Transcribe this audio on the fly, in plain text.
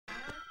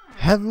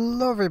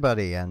Hello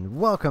everybody and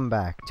welcome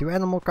back to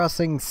Animal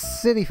Crossing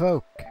City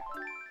Folk.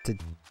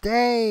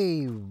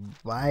 Today,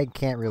 I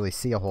can't really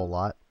see a whole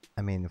lot.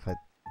 I mean, if I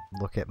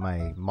look at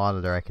my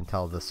monitor, I can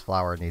tell this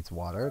flower needs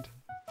watered.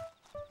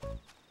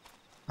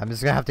 I'm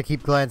just gonna have to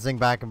keep glancing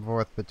back and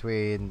forth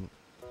between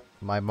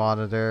my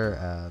monitor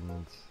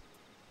and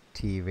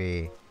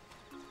TV.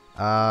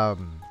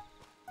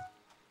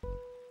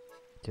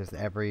 Just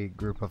every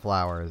group of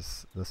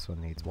flowers, this one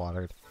needs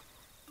watered.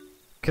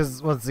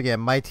 Because, once again,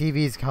 my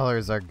TV's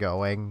colors are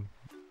going.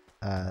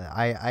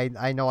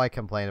 I know I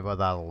complain about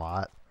that a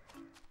lot.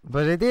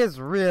 But it is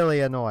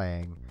really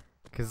annoying.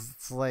 Because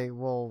it's like,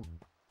 well,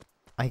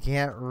 I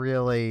can't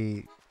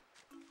really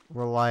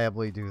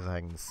reliably do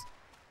things.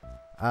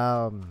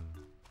 Yeah,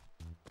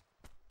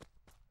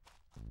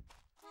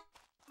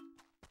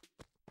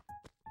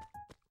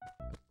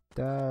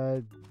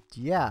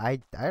 I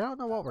don't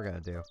know what we're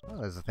gonna do. Oh,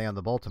 there's a thing on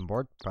the bulletin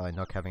board. Probably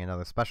Nook having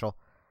another special.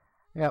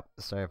 Yep,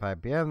 starting at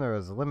 5 p.m. There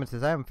was a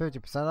limited time,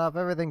 50% off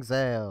everything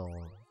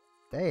sale.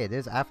 Hey, it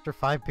is after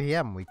 5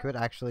 p.m. We could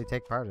actually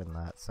take part in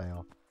that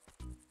sale.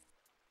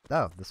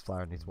 Oh, this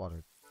flower needs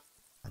watered.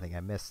 I think I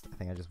missed. I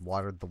think I just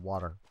watered the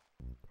water.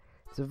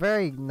 It's a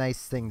very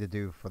nice thing to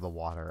do for the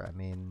water. I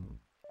mean,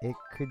 it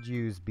could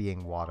use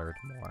being watered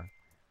more.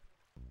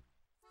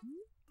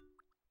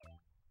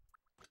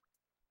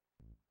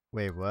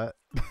 Wait, what?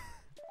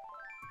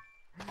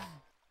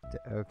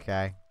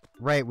 Okay.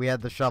 Right, we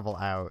had the shovel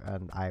out,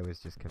 and I was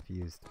just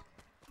confused.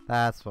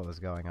 That's what was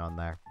going on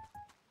there.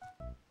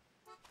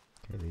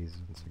 Okay, these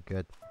ones are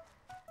good.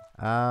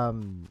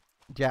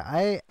 Yeah,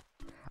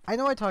 I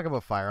know I talk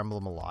about Fire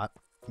Emblem a lot.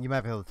 You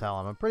might be able to tell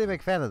I'm a pretty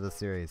big fan of this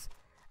series.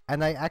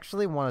 And I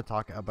actually want to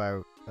talk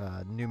about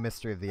New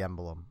Mystery of the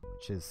Emblem,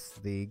 which is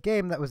the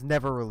game that was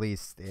never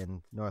released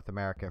in North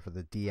America for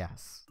the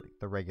DS, like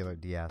the regular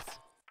DS.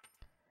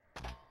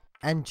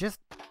 And just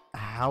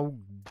how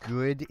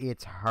good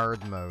its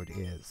hard mode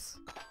is.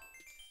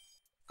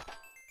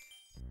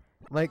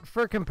 Like,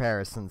 for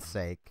comparison's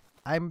sake,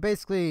 I'm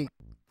basically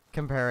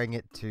comparing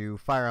it to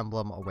Fire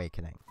Emblem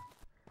Awakening,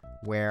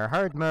 where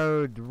hard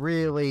mode,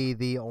 really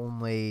the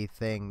only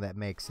thing that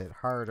makes it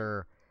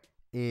harder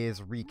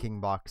is Reeking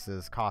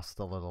Boxes cost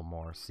a little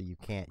more, so you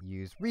can't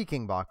use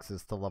Reeking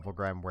Boxes to level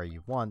grind where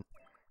you want,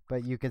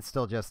 but you can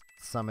still just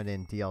summon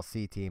in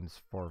DLC teams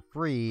for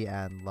free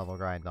and level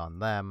grind on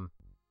them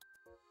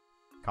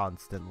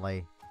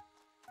constantly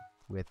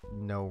with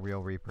no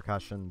real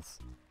repercussions.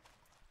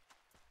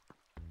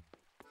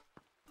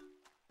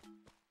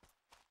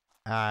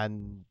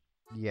 And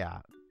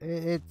yeah,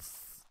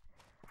 it's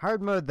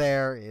hard mode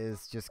there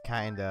is just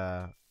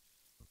kinda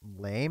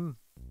lame.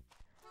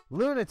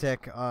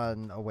 Lunatic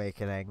on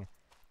Awakening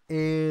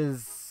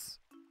is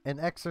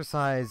an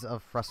exercise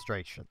of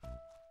frustration.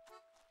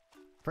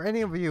 For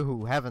any of you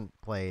who haven't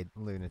played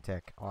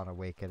Lunatic on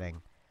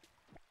Awakening,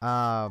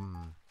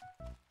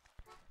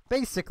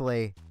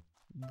 basically,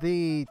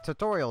 the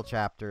tutorial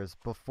chapters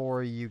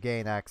before you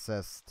gain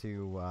access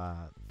to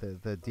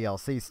the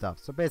DLC stuff.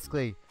 So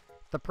basically,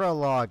 the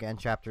prologue and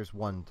chapters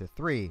 1 to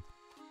 3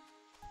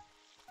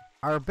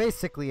 are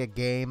basically a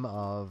game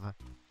of,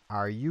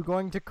 are you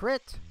going to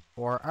crit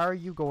or are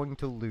you going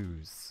to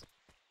lose?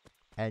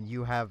 And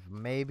you have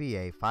maybe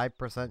a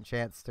 5%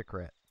 chance to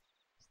crit.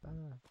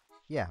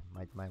 Yeah,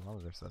 my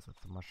monitor says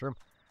it's a mushroom.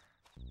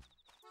 There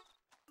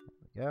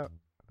we go.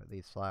 But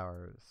these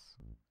flowers...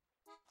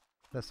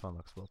 This one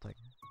looks wilting.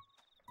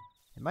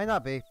 It might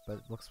not be, but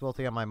it looks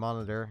wilting on my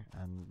monitor,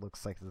 and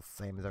looks like the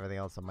same as everything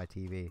else on my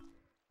TV.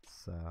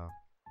 So...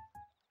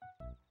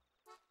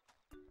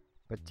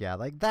 But yeah,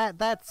 like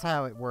that's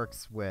how it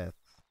works with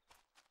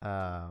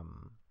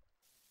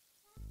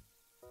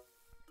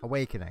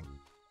Awakening.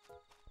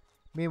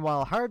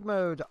 Meanwhile, hard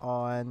mode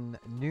on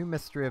New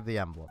Mystery of the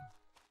Emblem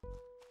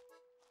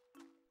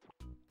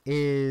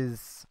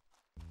is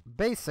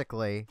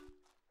basically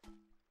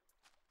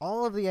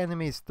all of the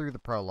enemies through the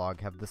prologue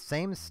have the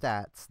same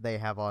stats they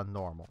have on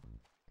normal.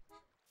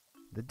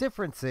 The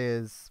difference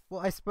is,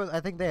 well, I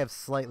think they have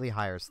slightly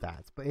higher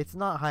stats, but it's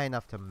not high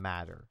enough to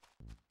matter.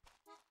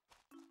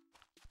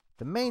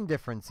 The main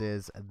difference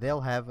is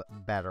they'll have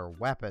better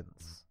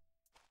weapons.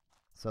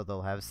 So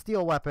they'll have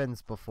steel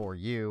weapons before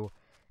you,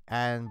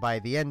 and by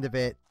the end of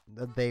it,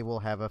 they will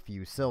have a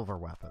few silver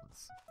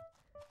weapons.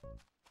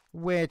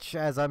 Which,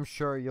 as I'm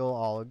sure you'll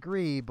all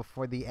agree,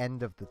 before the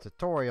end of the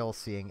tutorial,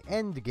 seeing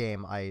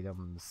endgame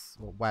items,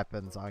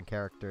 weapons on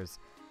characters,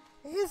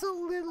 is a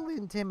little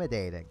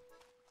intimidating.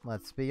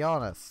 Let's be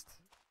honest.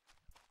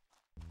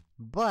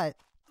 But,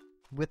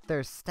 with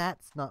their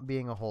stats not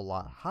being a whole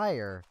lot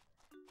higher,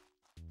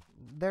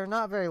 they're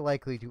not very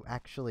likely to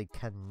actually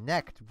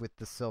connect with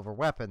the silver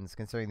weapons,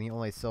 considering the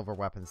only silver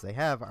weapons they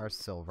have are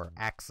silver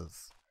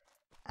axes.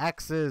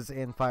 Axes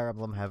in Fire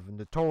Emblem have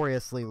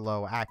notoriously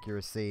low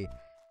accuracy,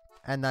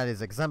 and that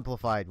is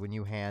exemplified when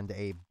you hand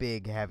a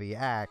big heavy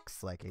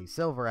axe, like a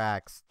silver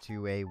axe,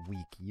 to a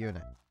weak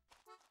unit.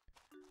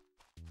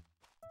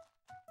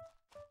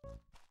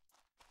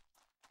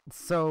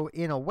 So,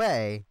 in a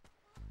way,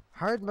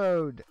 hard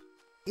mode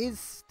is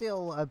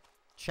still a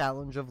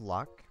challenge of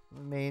luck.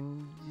 I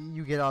mean,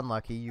 you get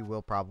unlucky, you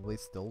will probably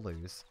still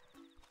lose.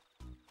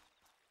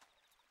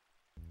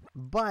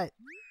 But,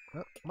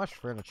 oh, mush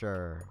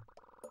furniture.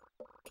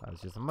 That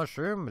was just a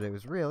mushroom, but it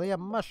was really a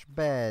mush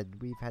bed.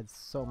 We've had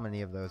so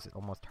many of those, it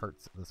almost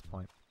hurts at this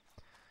point.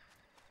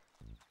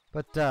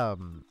 But,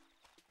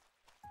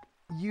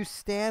 you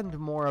stand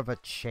more of a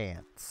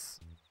chance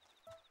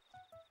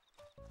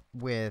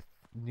with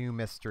New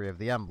Mystery of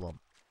the Emblem.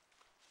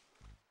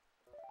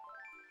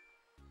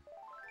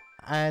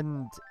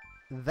 And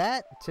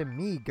that, to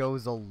me,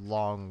 goes a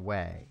long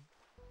way.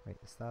 Wait,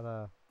 is that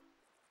a...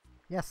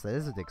 Yes, that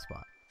is a dig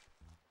spot.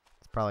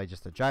 It's probably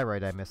just a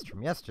gyroid I missed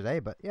from yesterday,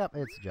 but yep,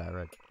 it's a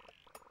gyroid.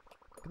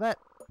 Look at that.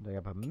 They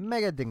have a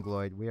Mega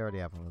Dingloid. We already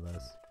have one of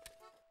those.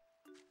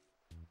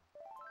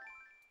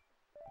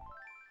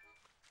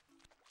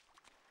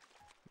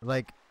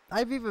 Like,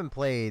 I've even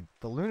played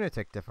the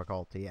Lunatic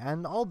difficulty,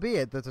 and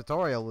albeit the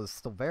tutorial is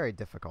still very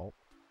difficult,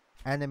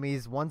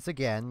 enemies, once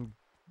again,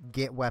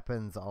 get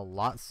weapons a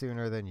lot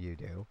sooner than you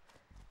do.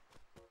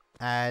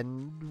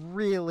 And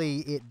really,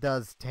 it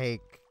does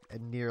take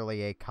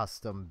nearly a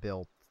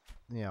custom-built,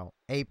 you know,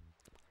 a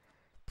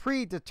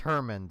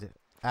predetermined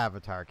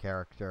avatar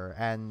character,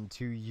 and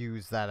to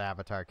use that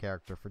avatar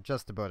character for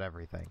just about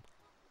everything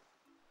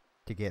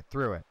to get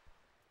through it.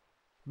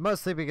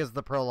 Mostly because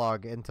the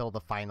prologue, until the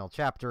final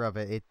chapter of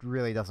it, it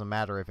really doesn't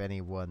matter if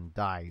anyone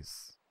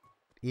dies.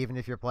 Even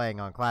if you're playing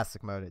on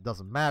classic mode, it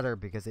doesn't matter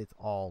because it's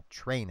all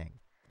training.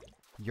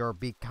 You're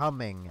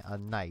becoming a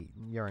knight.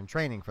 You're in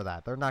training for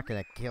that. They're not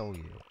going to kill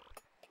you.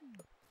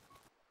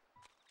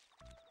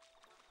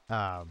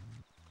 I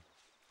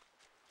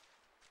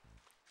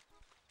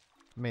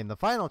mean, the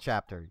final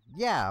chapter,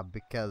 yeah,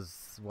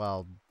 because,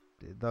 well,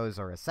 those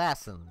are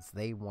assassins.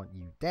 They want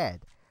you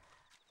dead.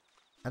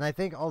 And I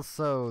think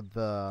also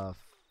the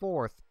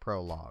fourth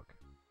prologue,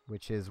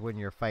 which is when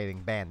you're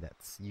fighting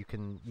bandits. You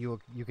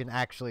can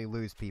actually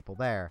lose people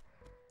there.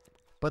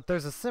 But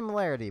there's a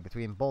similarity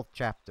between both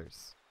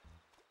chapters.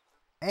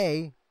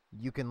 A,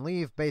 you can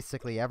leave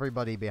basically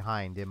everybody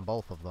behind in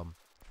both of them.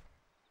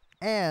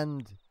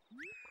 And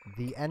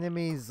the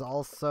enemies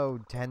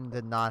also tend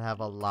to not have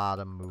a lot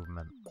of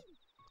movement.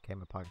 Okay,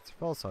 my pockets are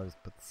full, so I'll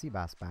just put the sea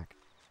bass back.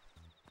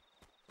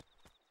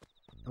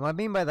 And what I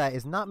mean by that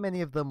is not many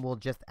of them will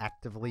just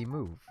actively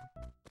move.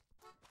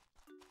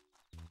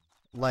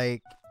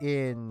 Like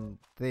in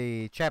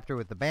the chapter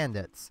with the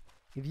bandits,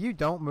 if you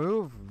don't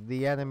move,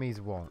 the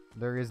enemies won't.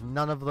 There is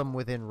none of them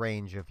within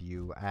range of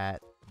you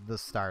at the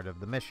start of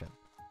the mission.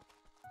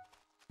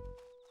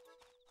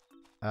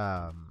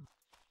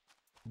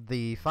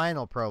 The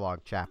final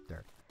prologue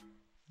chapter,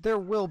 there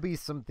will be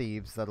some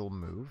thieves that'll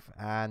move,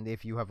 and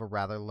if you have a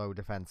rather low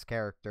defense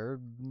character,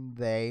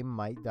 they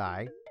might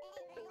die.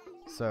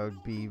 So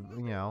be,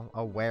 you know,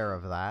 aware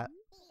of that.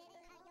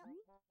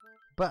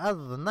 But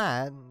other than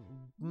that,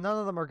 none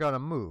of them are going to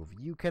move.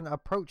 You can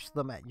approach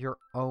them at your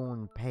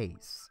own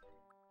pace.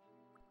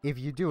 If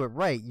you do it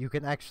right, you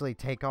can actually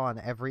take on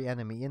every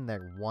enemy in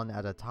there one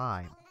at a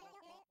time.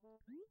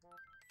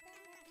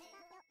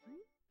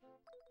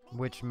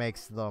 Which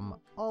makes them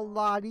a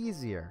lot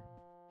easier.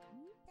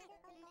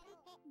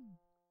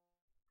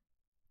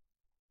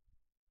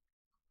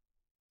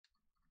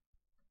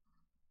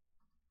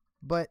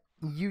 But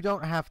you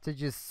don't have to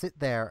just sit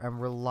there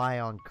and rely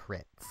on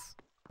crits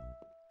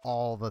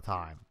all the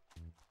time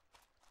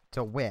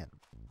to win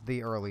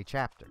the early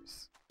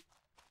chapters.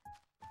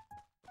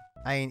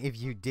 I mean, if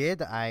you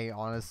did, I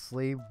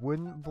honestly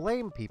wouldn't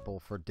blame people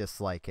for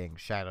disliking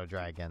Shadow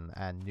Dragon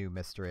and New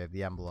Mystery of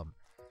the Emblem.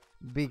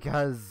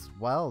 Because,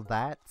 well,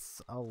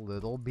 that's a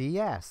little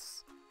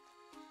BS.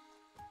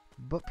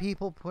 But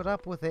people put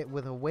up with it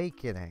with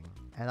Awakening,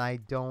 and I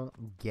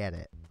don't get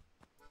it.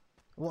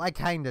 Well, I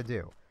kinda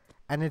do.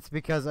 And it's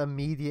because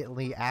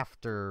immediately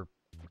after,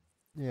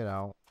 you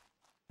know,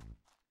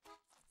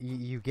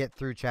 you get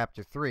through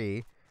Chapter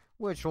 3,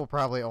 which will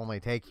probably only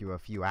take you a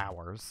few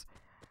hours,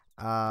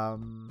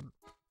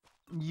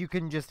 you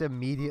can just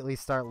immediately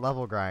start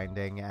level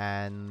grinding,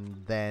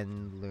 and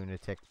then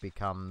Lunatic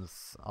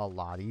becomes a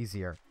lot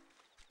easier.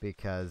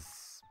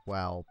 Because,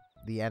 well,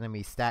 the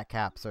enemy stat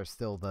caps are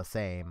still the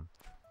same,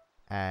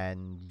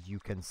 and you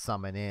can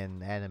summon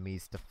in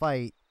enemies to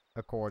fight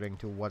according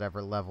to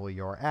whatever level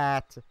you're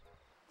at.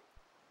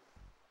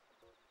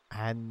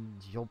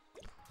 And you'll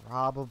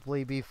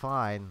probably be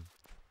fine.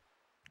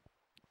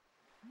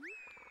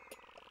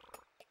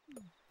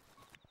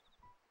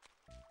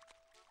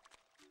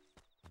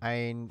 I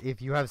mean,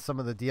 if you have some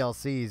of the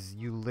DLCs,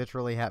 you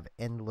literally have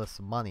endless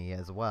money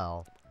as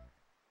well.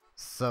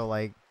 So,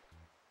 like,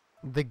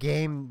 the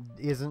game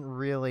isn't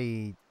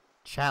really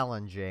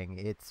challenging,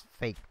 it's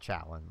fake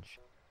challenge.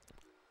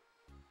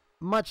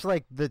 Much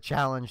like the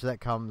challenge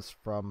that comes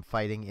from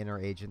fighting Inner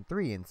Agent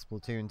 3 in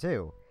Splatoon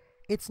 2.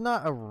 It's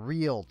not a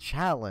real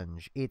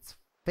challenge, it's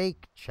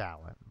fake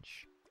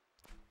challenge.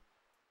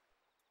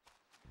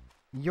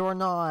 You're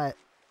not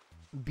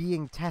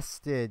being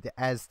tested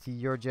as to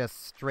your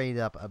just straight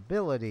up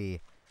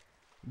ability.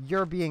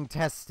 You're being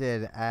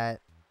tested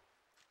at...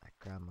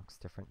 Ground looks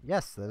different.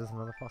 Yes, that is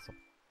another fossil.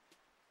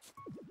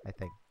 I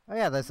think. Oh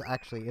yeah, this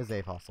actually is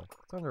a fossil.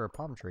 It's under a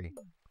palm tree.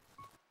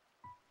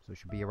 So it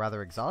should be a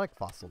rather exotic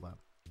fossil, though.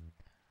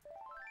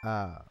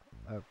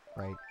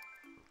 Right.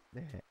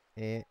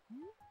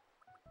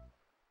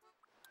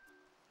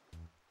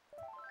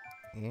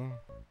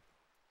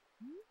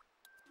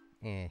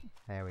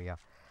 There we go.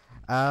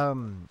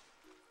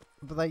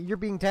 But like, you're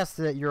being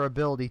tested at your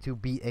ability to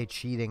beat a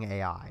cheating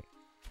AI.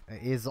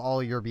 Is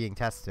all you're being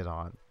tested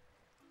on.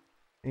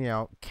 You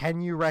know,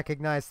 can you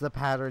recognize the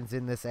patterns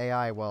in this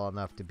AI well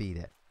enough to beat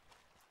it?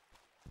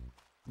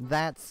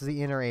 That's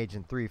the Inner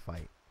Agent 3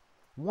 fight.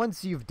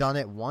 Once you've done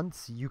it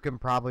once, you can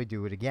probably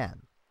do it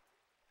again.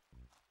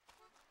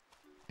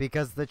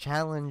 Because the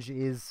challenge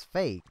is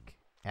fake.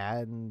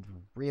 And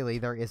really,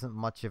 there isn't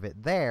much of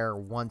it there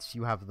once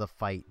you have the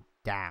fight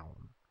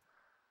down.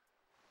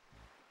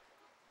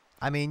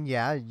 I mean,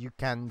 yeah, you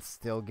can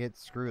still get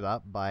screwed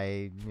up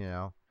by, you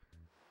know,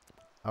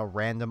 a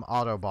random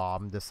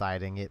autobomb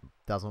deciding it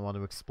doesn't want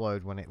to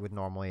explode when it would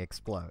normally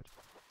explode.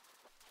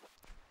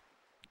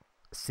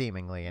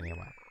 Seemingly,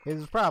 anyway. It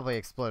was probably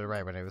exploded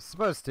right when it was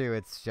supposed to,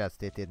 it's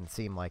just it didn't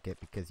seem like it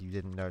because you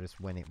didn't notice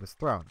when it was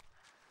thrown.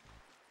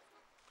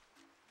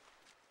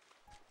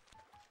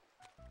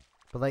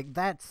 But, like,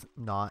 that's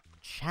not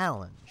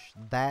challenge.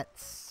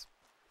 That's,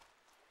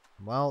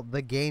 well,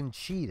 the game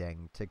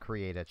cheating to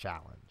create a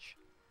challenge.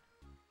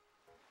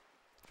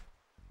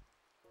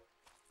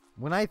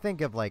 When I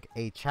think of, like,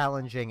 a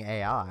challenging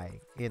AI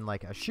in,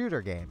 like, a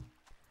shooter game,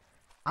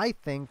 I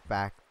think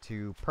back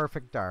to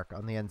Perfect Dark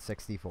on the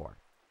N64.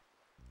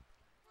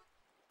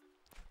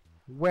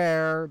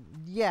 Where,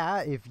 yeah,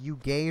 if you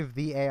gave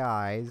the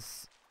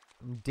AIs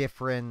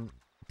different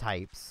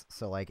types,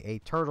 so like a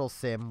turtle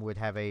sim would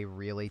have a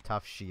really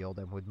tough shield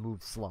and would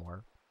move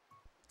slower.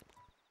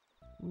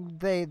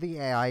 The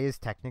AI is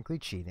technically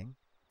cheating,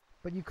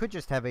 but you could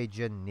just have a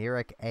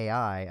generic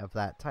AI of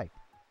that type.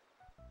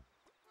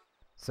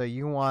 So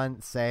you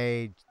want,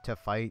 say, to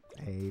fight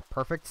a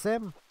perfect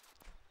sim?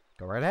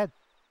 Go right ahead.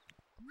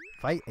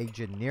 Fight a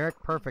generic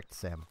perfect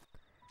sim.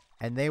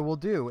 And they will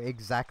do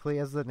exactly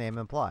as the name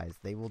implies.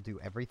 They will do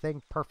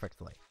everything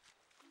perfectly.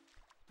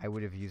 I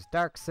would have used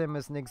Dark Sim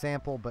as an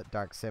example, but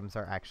Dark Sims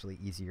are actually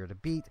easier to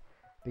beat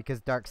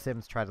because Dark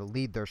Sims try to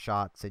lead their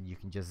shots and you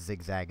can just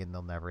zigzag and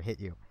they'll never hit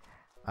you.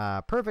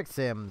 Perfect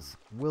Sims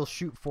will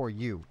shoot for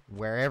you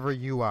wherever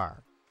you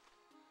are.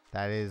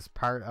 That is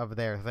part of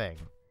their thing.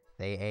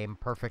 They aim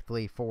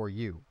perfectly for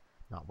you.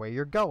 Not where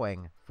you're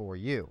going, for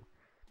you.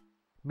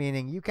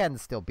 Meaning you can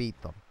still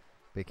beat them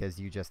because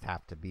you just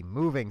have to be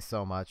moving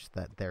so much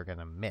that they're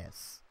gonna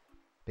miss.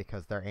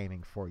 Because they're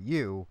aiming for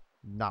you,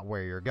 not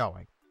where you're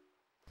going.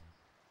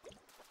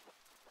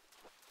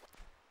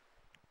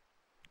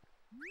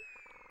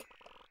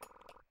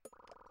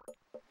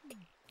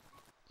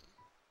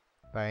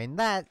 And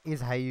that is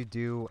how you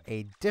do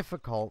a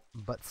difficult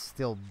but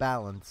still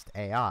balanced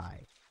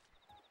AI.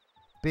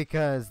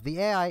 Because the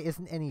AI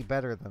isn't any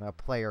better than a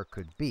player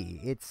could be.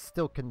 It's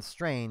still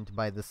constrained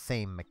by the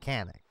same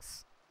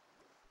mechanics.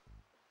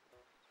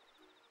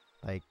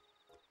 Like,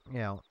 you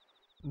know,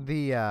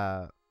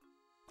 the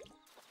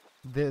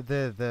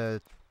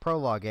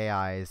prologue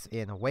AIs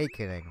in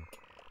Awakening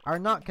are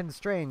not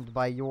constrained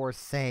by your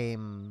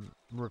same,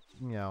 you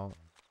know,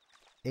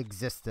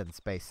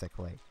 existence,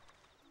 basically.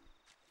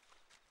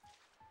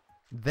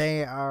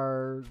 They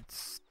are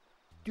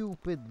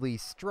stupidly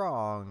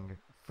strong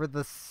for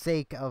the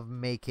sake of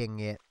making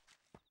it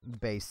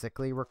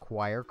basically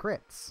require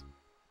crits.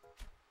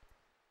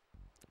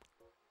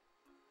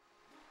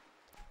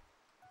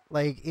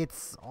 Like,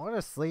 it's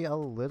honestly a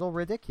little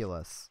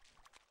ridiculous.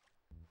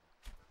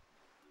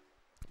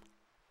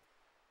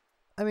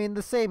 I mean,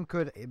 the same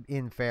could,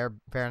 in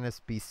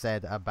fairness, be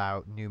said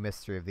about New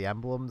Mystery of the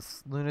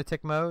Emblem's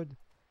Lunatic Mode.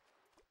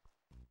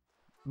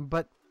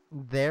 But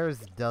theirs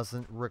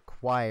doesn't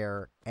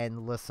require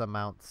endless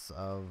amounts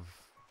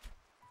of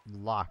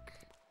luck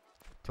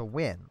to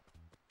win.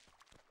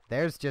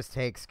 Theirs just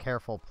takes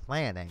careful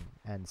planning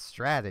and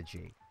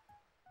strategy.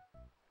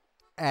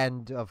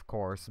 And, of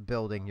course,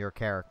 building your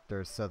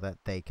characters so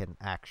that they can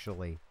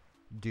actually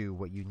do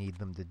what you need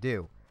them to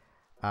do.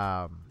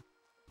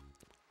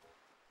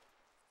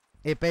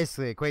 It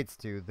basically equates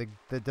to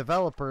the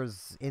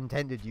developers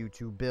intended you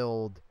to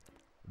build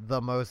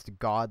the most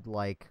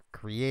godlike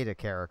create a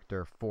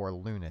character for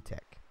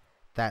Lunatic.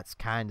 That's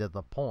kind of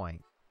the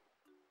point.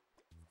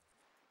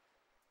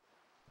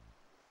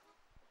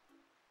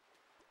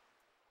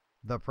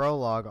 The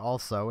prologue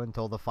also,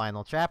 until the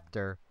final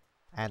chapter,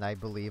 and I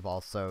believe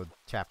also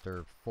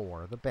chapter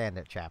 4, the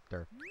bandit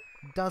chapter,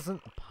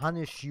 doesn't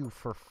punish you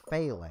for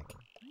failing.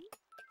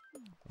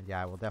 And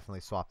yeah, I will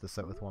definitely swap this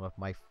out with one of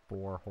my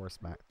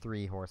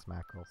 3 horse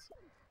mackerels.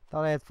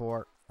 Thought I had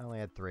 4, I only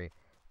had 3.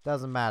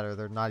 Doesn't matter,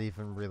 they're not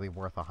even really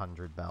worth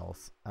 100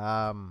 bells.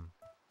 But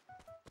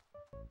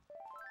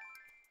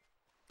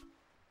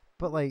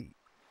like,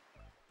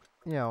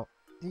 you know,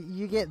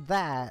 you get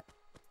that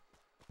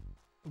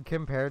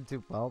compared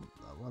to, well,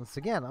 once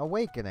again,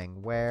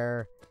 Awakening,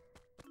 where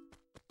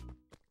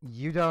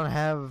you don't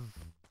have,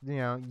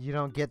 you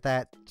don't get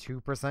that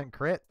 2%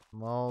 crit,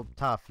 well,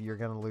 tough, you're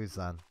gonna lose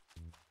then.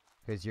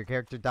 Because your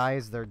character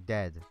dies, they're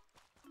dead.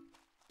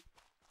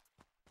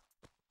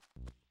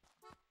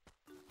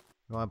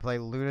 You wanna play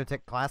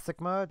Lunatic Classic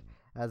mode?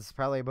 That's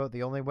probably about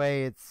the only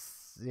way it's,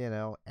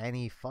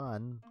 any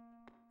fun.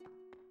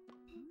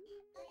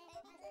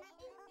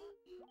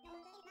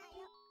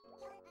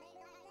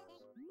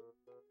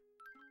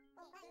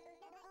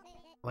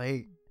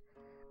 Like,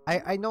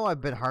 I know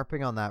I've been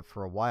harping on that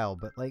for a while,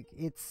 but like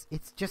it's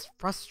just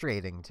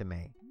frustrating to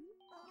me.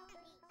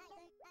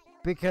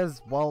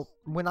 Because, well,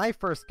 when I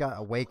first got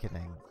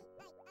Awakening,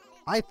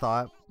 I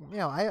thought,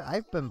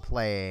 I've been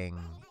playing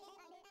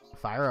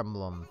Fire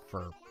Emblem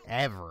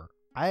forever.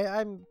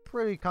 I'm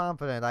pretty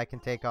confident I can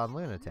take on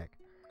Lunatic.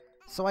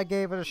 So I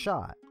gave it a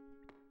shot.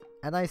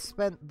 And I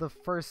spent the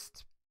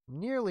first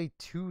nearly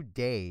 2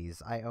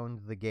 days I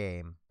owned the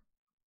game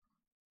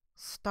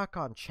stuck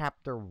on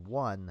Chapter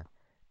 1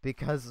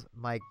 because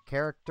my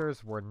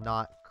characters were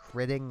not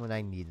critting when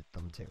I needed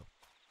them to.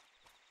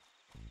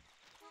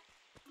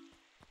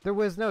 There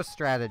was no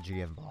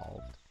strategy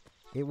involved.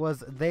 It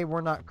was they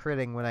were not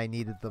critting when I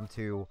needed them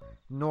to,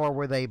 nor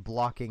were they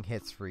blocking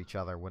hits for each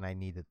other when I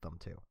needed them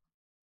to.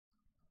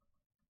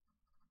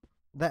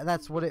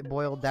 That's what it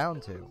boiled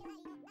down to.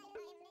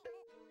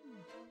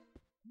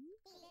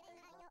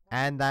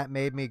 And that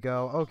made me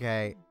go,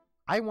 okay,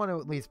 I want to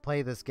at least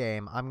play this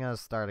game. I'm going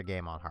to start a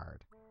game on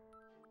hard.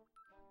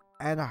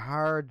 And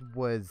hard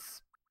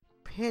was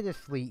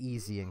pitifully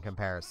easy in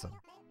comparison.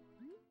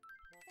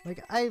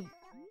 Like,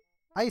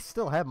 I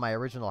still have my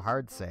original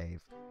hard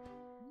save.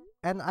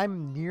 And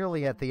I'm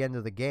nearly at the end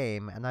of the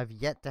game, and I've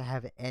yet to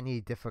have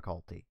any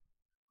difficulty.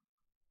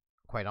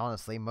 Quite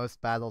honestly, most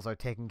battles are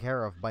taken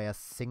care of by a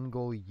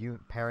single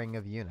pairing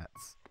of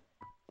units.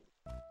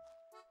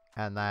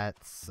 And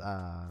that's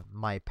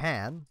my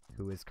Pan,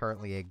 who is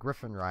currently a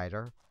Griffin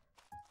Rider,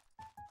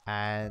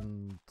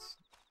 and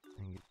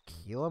I think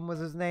Keelam was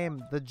his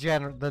name?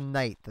 The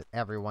knight that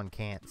everyone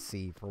can't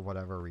see for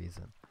whatever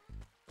reason.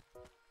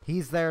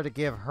 He's there to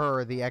give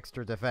her the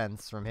extra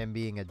defense from him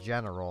being a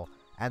general,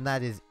 and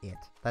that is it.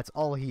 That's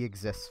all he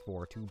exists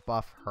for, to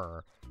buff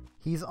her.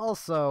 He's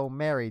also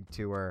married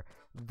to her,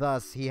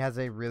 thus he has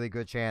a really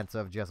good chance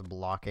of just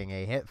blocking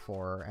a hit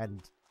for her,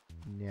 and,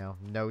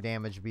 no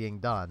damage being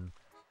done.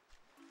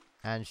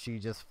 And she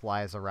just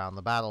flies around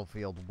the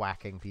battlefield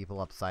whacking people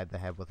upside the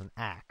head with an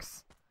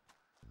axe.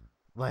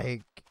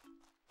 Like,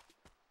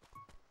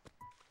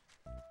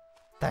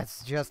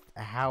 that's just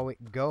how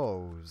it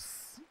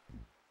goes.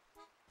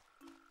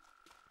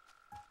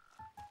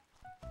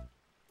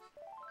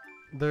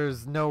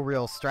 There's no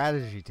real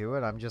strategy to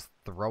it. I'm just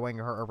throwing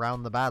her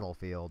around the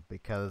battlefield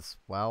because,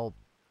 well,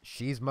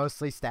 she's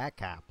mostly stat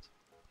capped.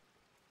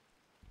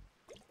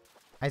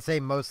 I say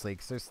mostly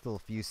because there's still a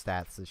few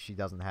stats that she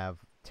doesn't have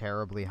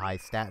terribly high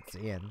stats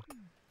in.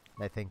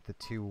 I think the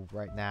two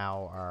right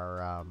now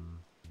are,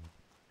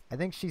 I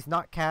think she's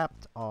not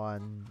capped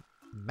on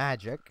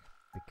magic,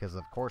 because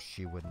of course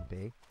she wouldn't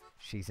be.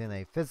 She's in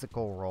a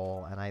physical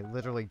role, and I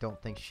literally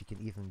don't think she can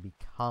even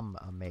become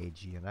a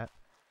mage unit.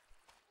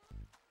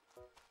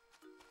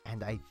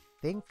 And I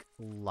think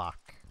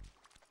luck.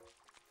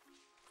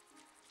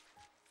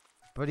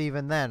 But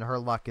even then, her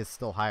luck is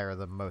still higher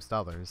than most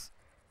others.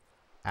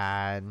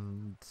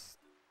 And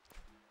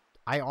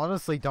I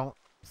honestly don't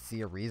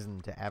see a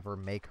reason to ever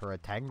make her a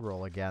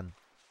Tangrel again.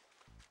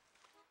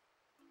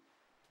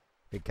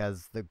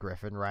 Because the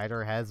Griffin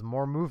Rider has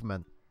more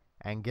movement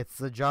and gets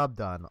the job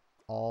done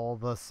all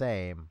the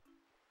same.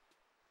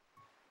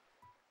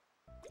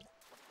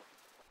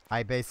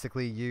 I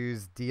basically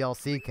use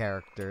DLC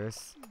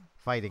characters,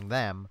 fighting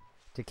them,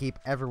 to keep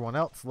everyone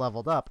else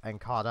leveled up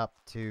and caught up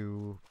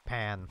to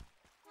Pan.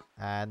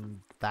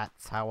 And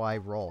that's how I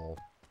roll.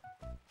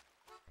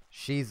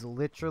 She's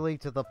literally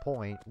to the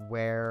point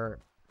where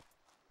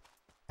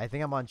I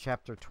think I'm on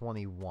chapter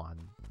 21.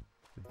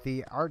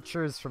 The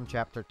archers from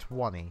chapter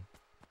 20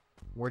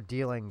 were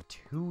dealing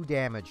 2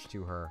 damage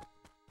to her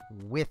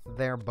with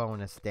their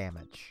bonus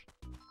damage.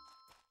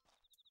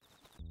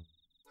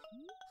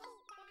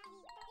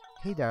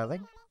 Hey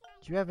darling,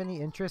 do you have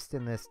any interest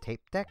in this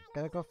tape deck?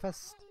 Gotta go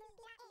fest?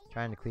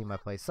 Trying to clean my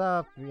place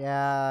up?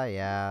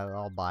 Yeah,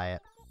 I'll buy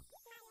it.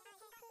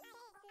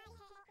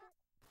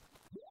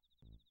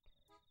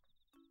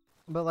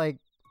 But like,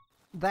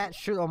 that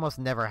should almost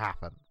never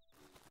happen.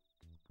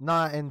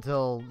 Not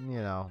until,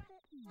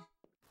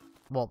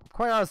 well,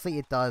 quite honestly,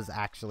 it does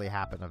actually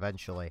happen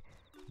eventually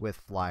with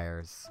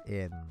flyers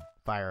in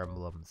Fire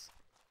Emblems.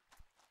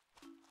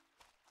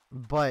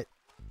 But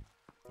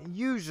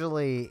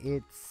usually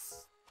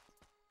it's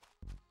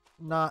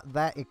not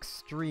that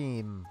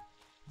extreme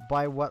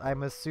by what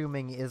I'm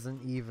assuming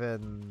isn't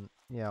even,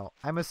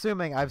 I'm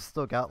assuming I've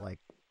still got like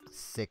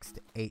 6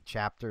 to 8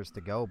 chapters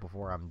to go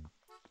before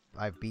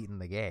I've beaten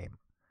the game.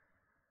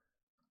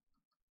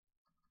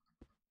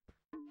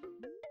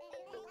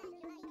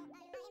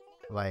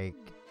 Like,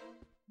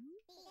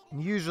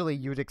 usually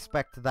you'd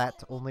expect that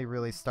to only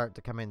really start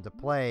to come into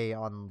play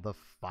on the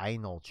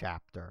final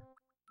chapter.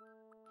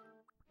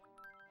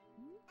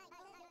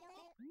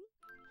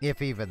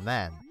 if even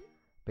then,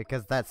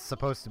 because that's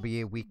supposed to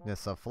be a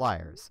weakness of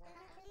flyers.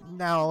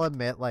 Now, I'll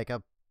admit, like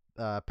a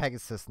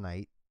Pegasus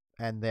Knight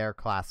and their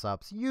class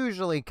ups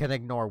usually can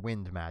ignore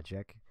wind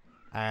magic,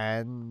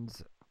 and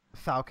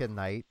Falcon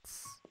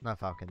Knights, not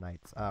Falcon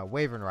Knights,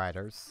 Wyvern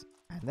Riders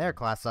and their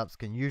class ups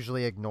can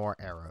usually ignore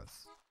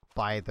arrows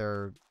by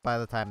the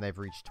time they've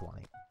reached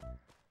 20.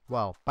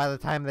 Well, by the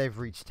time they've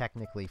reached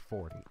technically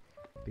 40,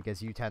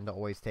 because you tend to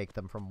always take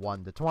them from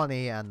 1 to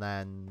 20 and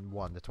then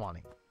 1 to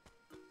 20.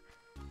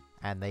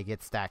 And they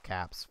get stat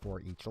caps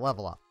for each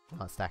level up.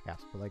 Not stat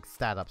caps, but like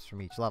stat ups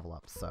from each level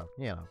up, so,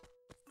 you know.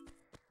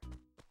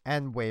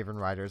 And Wyvern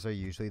Riders are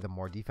usually the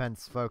more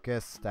defense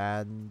focused,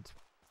 and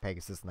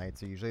Pegasus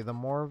Knights are usually the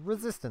more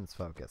resistance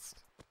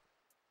focused.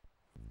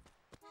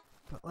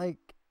 But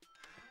like,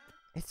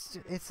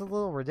 it's a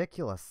little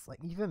ridiculous.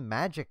 Like, even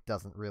magic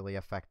doesn't really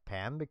affect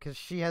Pam because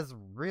she has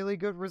really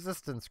good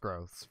resistance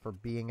growths for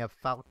being a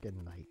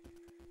Falcon Knight.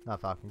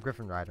 Not Falcon,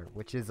 Griffin Rider,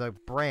 which is a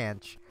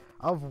branch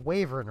of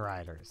Wyvern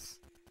Riders,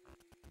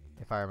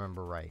 if I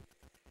remember right.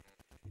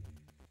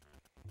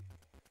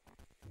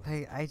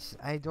 Hey,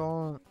 I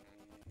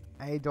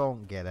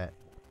don't get it.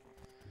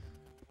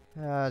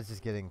 I was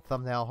just getting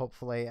thumbnail,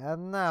 hopefully,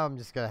 and now I'm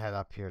just gonna head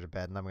up here to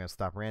bed, and I'm gonna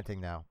stop ranting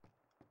now.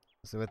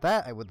 So with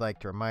that, I would like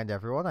to remind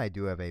everyone I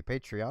do have a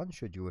Patreon,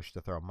 should you wish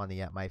to throw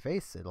money at my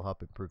face. It'll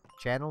help improve the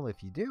channel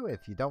if you do.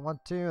 If you don't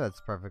want to,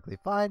 that's perfectly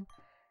fine.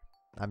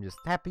 I'm just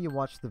happy you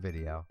watched the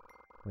video.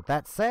 With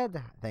that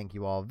said, thank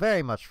you all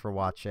very much for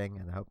watching,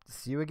 and I hope to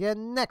see you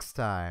again next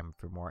time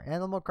for more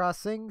Animal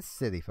Crossing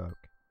City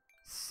Folk.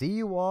 See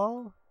you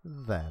all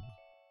then.